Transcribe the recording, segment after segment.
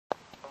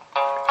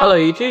Hello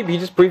YouTube, you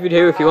just previewed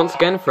here with you once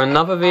again for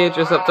another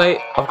VHS update.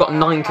 I've got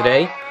 9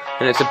 today,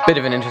 and it's a bit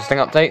of an interesting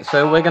update,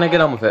 so we're going to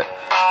get on with it.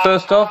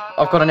 First off,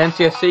 I've got an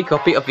NTSC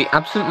copy of The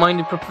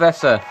Absent-Minded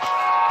Professor.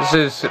 This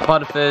is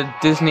part of the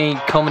Disney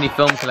Comedy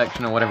Film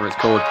Collection, or whatever it's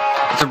called.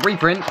 It's a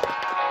reprint,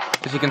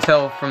 as you can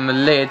tell from the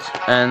lid,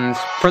 and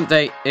print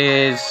date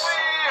is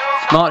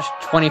March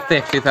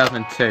 25th,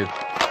 2002.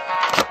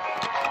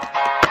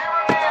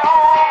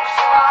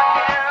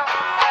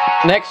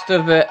 Next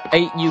of the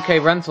 8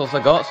 UK rentals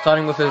I got,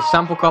 starting with a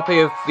sample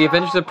copy of The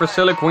Adventures of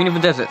Priscilla, Queen of the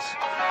Deserts,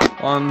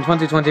 on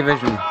 2020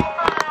 Vision.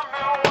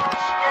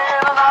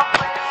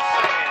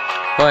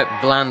 Quite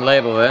bland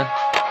label there.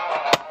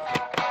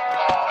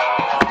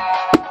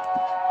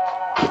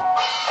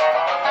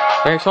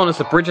 The next one is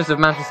The Bridges of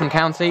Madison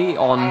County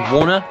on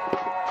Warner.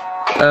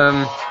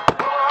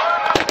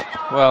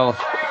 Well,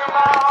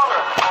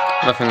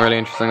 nothing really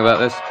interesting about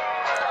this.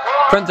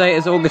 Print date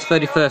is August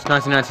 31st,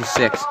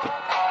 1996.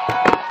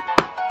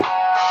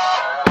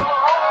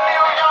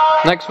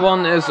 Next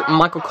one is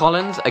Michael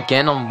Collins,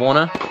 again on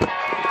Warner.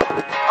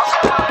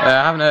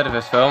 I haven't heard of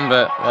this film,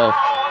 but, well...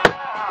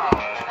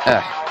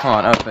 come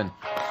on, open.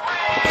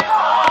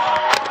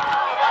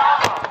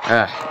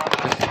 Just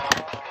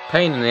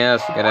pain in the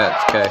ass to get out of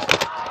this case.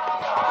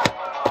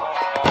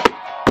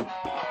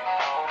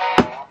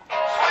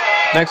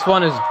 Next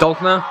one is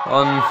Dogma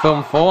on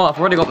Film 4. I've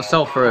already got the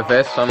sell-through of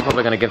this, so I'm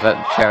probably going to give that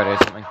to charity or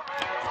something.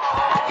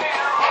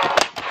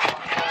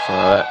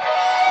 Something like that.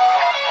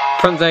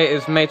 Print date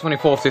is May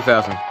 24th,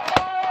 2000.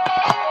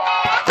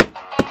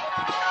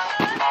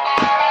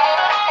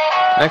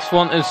 Next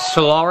one is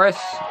Solaris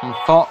on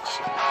Fox.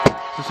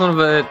 This is one of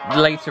the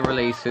later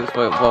releases,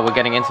 but well, we're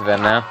getting into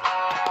them now.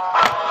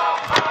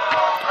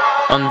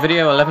 On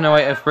video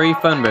 110803,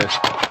 phone booth.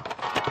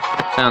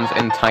 Sounds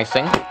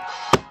enticing.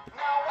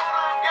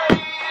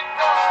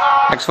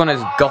 Next one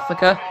is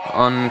Gothica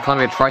on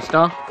Columbia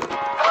TriStar.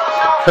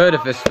 Heard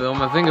of this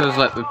film, I think it was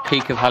like the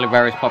peak of Halle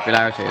Berry's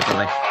popularity or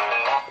something.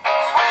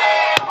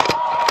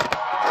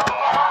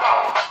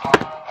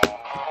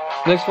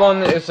 Next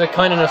one is a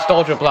kind of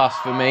nostalgia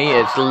blast for me.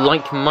 It's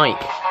Like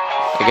Mike,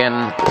 again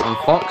on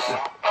Fox.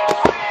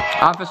 I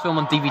have this film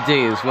on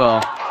DVD as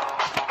well.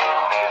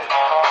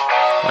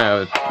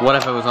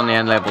 Whatever was on the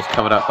end label is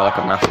covered up by like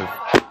a massive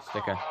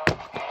sticker.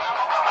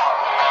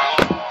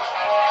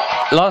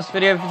 Last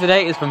video for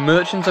today is The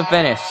Merchants of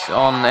Venice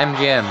on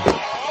MGM.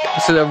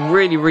 This is a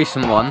really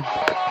recent one.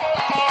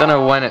 Don't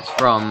know when it's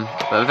from,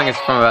 but I think it's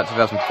from about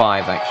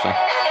 2005 actually.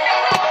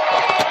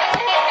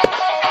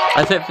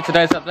 That's it for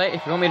today's update.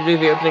 If you want me to do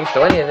the openings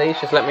to any of these,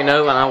 just let me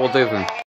know and I will do them.